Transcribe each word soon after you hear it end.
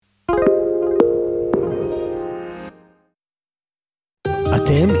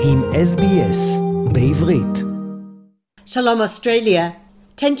אתם עם SBS בעברית. Shalom Australia.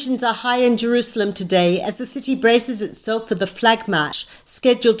 Tensions are high in Jerusalem today as the city braces itself for the flag march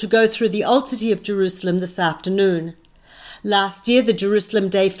scheduled to go through the old city of Jerusalem this afternoon. Last year, the Jerusalem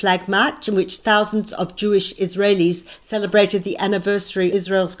Day flag march, in which thousands of Jewish Israelis celebrated the anniversary of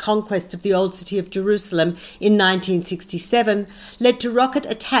Israel's conquest of the old city of Jerusalem in 1967, led to rocket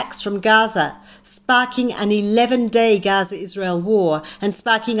attacks from Gaza, sparking an 11-day Gaza-Israel war and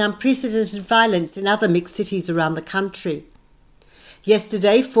sparking unprecedented violence in other mixed cities around the country.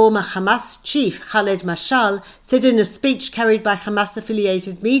 Yesterday, former Hamas chief Khaled Mashal said in a speech carried by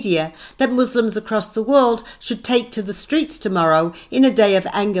Hamas-affiliated media that Muslims across the world should take to the streets tomorrow in a day of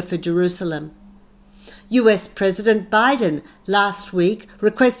anger for Jerusalem. US President Biden last week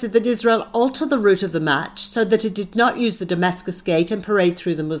requested that Israel alter the route of the march so that it did not use the Damascus Gate and parade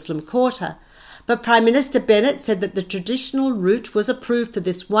through the Muslim Quarter. But Prime Minister Bennett said that the traditional route was approved for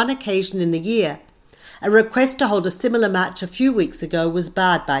this one occasion in the year. A request to hold a similar march a few weeks ago was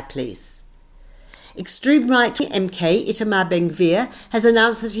barred by police. Extreme right MK Itamar Ben-Gvir has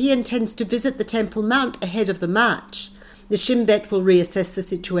announced that he intends to visit the Temple Mount ahead of the march. The Shin Bet will reassess the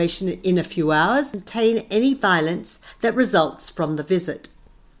situation in a few hours and contain any violence that results from the visit.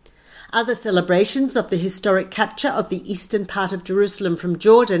 Other celebrations of the historic capture of the eastern part of Jerusalem from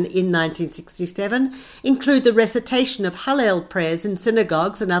Jordan in 1967 include the recitation of Hallel prayers in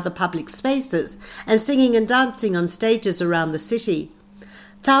synagogues and other public spaces, and singing and dancing on stages around the city.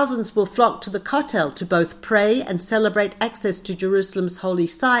 Thousands will flock to the Kotel to both pray and celebrate access to Jerusalem's holy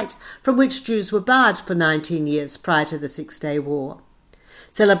site, from which Jews were barred for 19 years prior to the Six-Day War.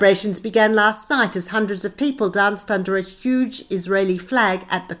 Celebrations began last night as hundreds of people danced under a huge Israeli flag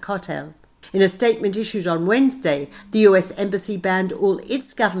at the Kotel. In a statement issued on Wednesday, the US Embassy banned all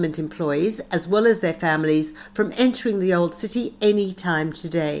its government employees, as well as their families, from entering the Old City any time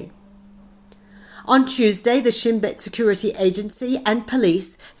today. On Tuesday, the Shin Bet Security Agency and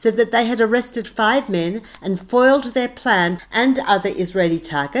police said that they had arrested 5 men and foiled their plan and other Israeli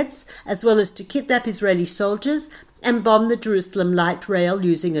targets, as well as to kidnap Israeli soldiers and bomb the Jerusalem light rail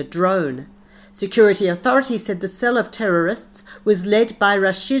using a drone. Security authorities said the cell of terrorists was led by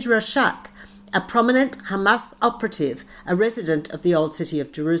Rashid Rashak, a prominent Hamas operative, a resident of the old city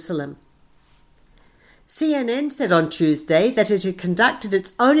of Jerusalem. CNN said on Tuesday that it had conducted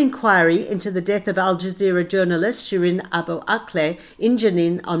its own inquiry into the death of Al Jazeera journalist Shireen Abu Akleh in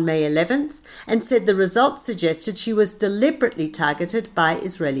Jenin on May 11th, and said the results suggested she was deliberately targeted by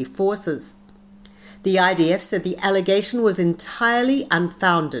Israeli forces. The IDF said the allegation was entirely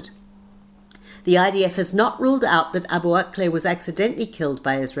unfounded. The IDF has not ruled out that Abu Akleh was accidentally killed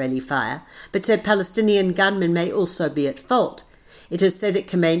by Israeli fire, but said Palestinian gunmen may also be at fault. It has said it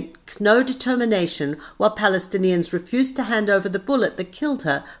can make no determination while Palestinians refuse to hand over the bullet that killed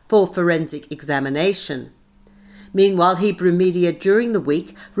her for forensic examination. Meanwhile, Hebrew media during the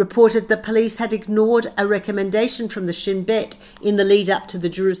week reported that police had ignored a recommendation from the Shin Bet in the lead-up to the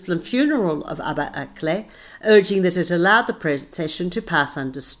Jerusalem funeral of Abu Akleh, urging that it allowed the procession to pass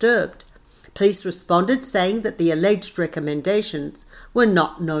undisturbed. Police responded, saying that the alleged recommendations were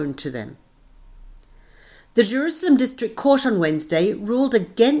not known to them. The Jerusalem District Court on Wednesday ruled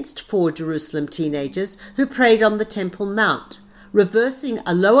against 4 Jerusalem teenagers who prayed on the Temple Mount, reversing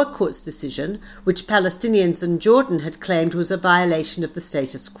a lower court's decision, which Palestinians and Jordan had claimed was a violation of the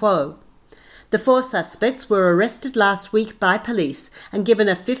status quo. The 4 suspects were arrested last week by police and given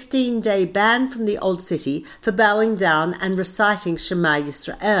a 15-day ban from the Old City for bowing down and reciting Shema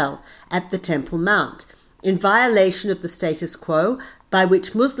Yisrael at the Temple Mount, in violation of the status quo by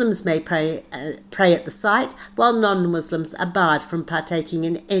which Muslims may pray at the site, while non-Muslims are barred from partaking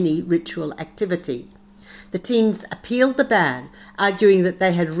in any ritual activity. The teens appealed the ban, arguing that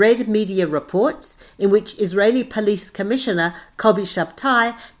they had read media reports in which Israeli Police Commissioner Kobi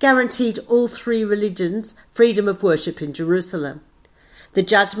Shabtai guaranteed all 3 religions freedom of worship in Jerusalem. The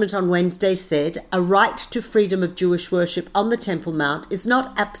judgment on Wednesday said a right to freedom of Jewish worship on the Temple Mount is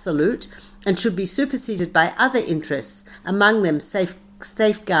not absolute and should be superseded by other interests, among them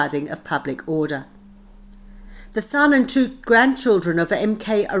safeguarding of public order. The son and 2 grandchildren of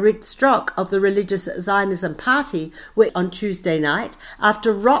MK Orit Strock of the Religious Zionism Party were on Tuesday night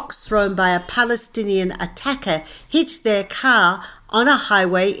after rocks thrown by a Palestinian attacker hit their car on a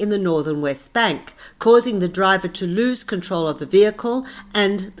highway in the northern West Bank, causing the driver to lose control of the vehicle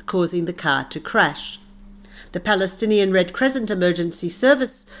and causing the car to crash. The Palestinian Red Crescent Emergency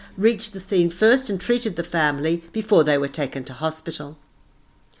Service reached the scene first and treated the family before they were taken to hospital.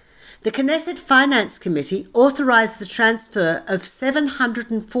 The Knesset Finance Committee authorised the transfer of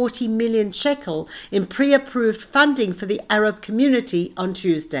 740 million shekel in pre-approved funding for the Arab community on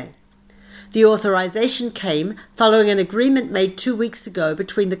Tuesday. The authorization came following an agreement made 2 weeks ago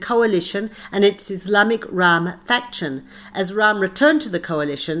between the coalition and its Islamic Ram faction, as Ram returned to the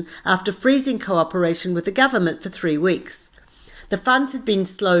coalition after freezing cooperation with the government for 3 weeks. The funds had been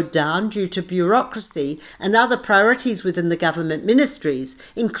slowed down due to bureaucracy and other priorities within the government ministries,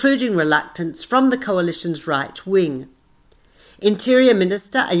 including reluctance from the coalition's right wing. Interior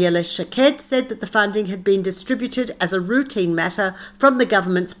Minister Ayelet Shaked said that the funding had been distributed as a routine matter from the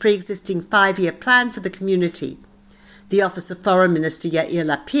government's pre-existing 5-year plan for the community. The Office of Foreign Minister Yair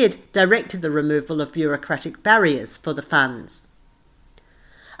Lapid directed the removal of bureaucratic barriers for the funds.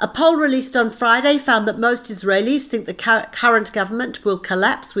 A poll released on Friday found that most Israelis think the current government will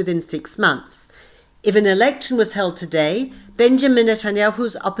collapse within 6 months. If an election was held today, Benjamin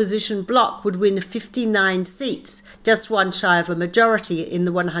Netanyahu's opposition bloc would win 59 seats, just one shy of a majority in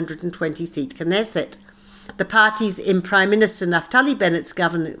the 120-seat Knesset. The parties in Prime Minister Naftali Bennett's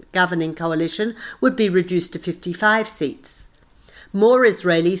governing coalition would be reduced to 55 seats. More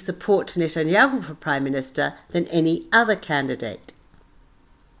Israelis support Netanyahu for Prime Minister than any other candidate.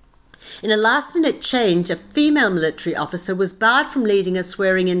 In a last-minute change, a female military officer was barred from leading a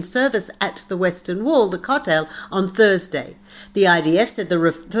swearing-in service at the Western Wall, the Kotel, on Thursday. The IDF said the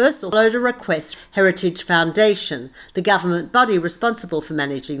reversal followed a request from Heritage Foundation, the government body responsible for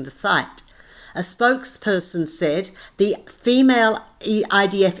managing the site. A spokesperson said the female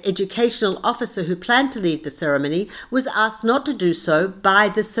IDF educational officer who planned to lead the ceremony was asked not to do so by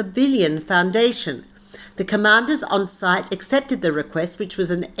the civilian foundation. The commanders on site accepted the request, which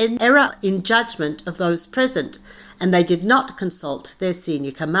was an error in judgment of those present, and they did not consult their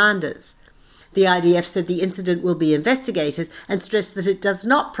senior commanders. The IDF said the incident will be investigated and stressed that it does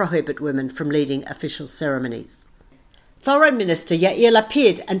not prohibit women from leading official ceremonies. Foreign Minister Yair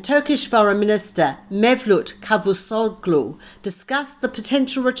Lapid and Turkish Foreign Minister Mevlut Cavusoglu discussed the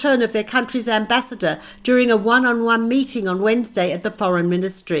potential return of their country's ambassador during a one-on-one meeting on Wednesday at the Foreign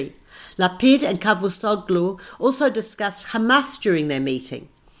Ministry. Lapid and Cavusoglu also discussed Hamas during their meeting.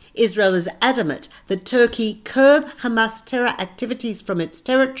 Israel is adamant that Turkey curb Hamas terror activities from its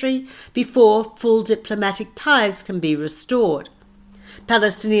territory before full diplomatic ties can be restored.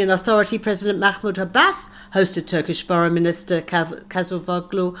 Palestinian Authority President Mahmoud Abbas hosted Turkish Foreign Minister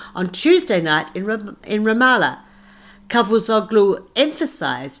Cavusoglu on Tuesday night in Ramallah. Cavusoglu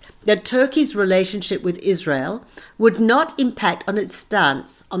emphasized that Turkey's relationship with Israel would not impact on its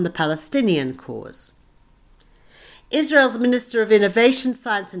stance on the Palestinian cause. Israel's Minister of Innovation,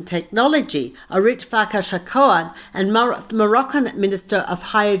 Science and Technology, Orit Farkas-Hacohen, and Moroccan Minister of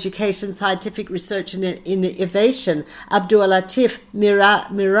Higher Education, Scientific Research and Innovation, Abdulatif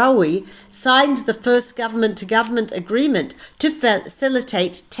Mirawi, signed the first government-to-government agreement to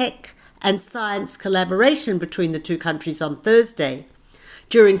facilitate tech and science collaboration between the two countries on Thursday.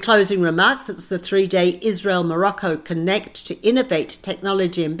 During closing remarks at the 3-day Israel-Morocco Connect to Innovate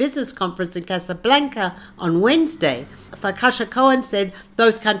Technology and Business Conference in Casablanca on Wednesday, Farkas-Hacohen said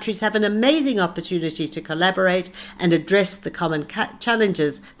both countries have an amazing opportunity to collaborate and address the common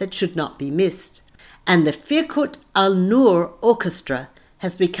challenges that should not be missed. And the Firkut Al-Nur Orchestra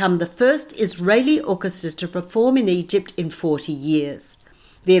has become the first Israeli orchestra to perform in Egypt in 40 years.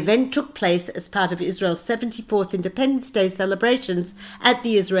 The event took place as part of Israel's 74th Independence Day celebrations at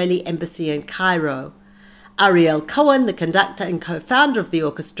the Israeli Embassy in Cairo. Ariel Cohen, the conductor and co-founder of the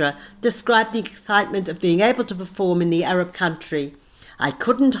orchestra, described the excitement of being able to perform in the Arab country. "I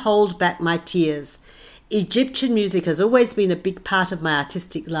couldn't hold back my tears. Egyptian music has always been a big part of my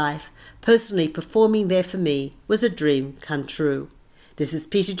artistic life. Personally, performing there for me was a dream come true." This is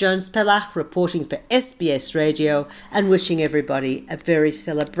Peter Jones-Pelach reporting for SBS Radio and wishing everybody a very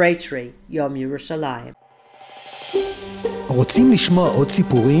celebratory Yom Yerushalayim. רוצים לשמוע עוד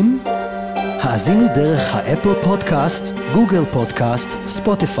סיפורים? האזינו דרך האפל פודקאסט, גוגל פודקאסט,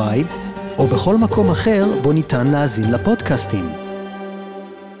 ספוטיפיי, או בכל מקום אחר בו ניתן להאזין לפודקאסטים.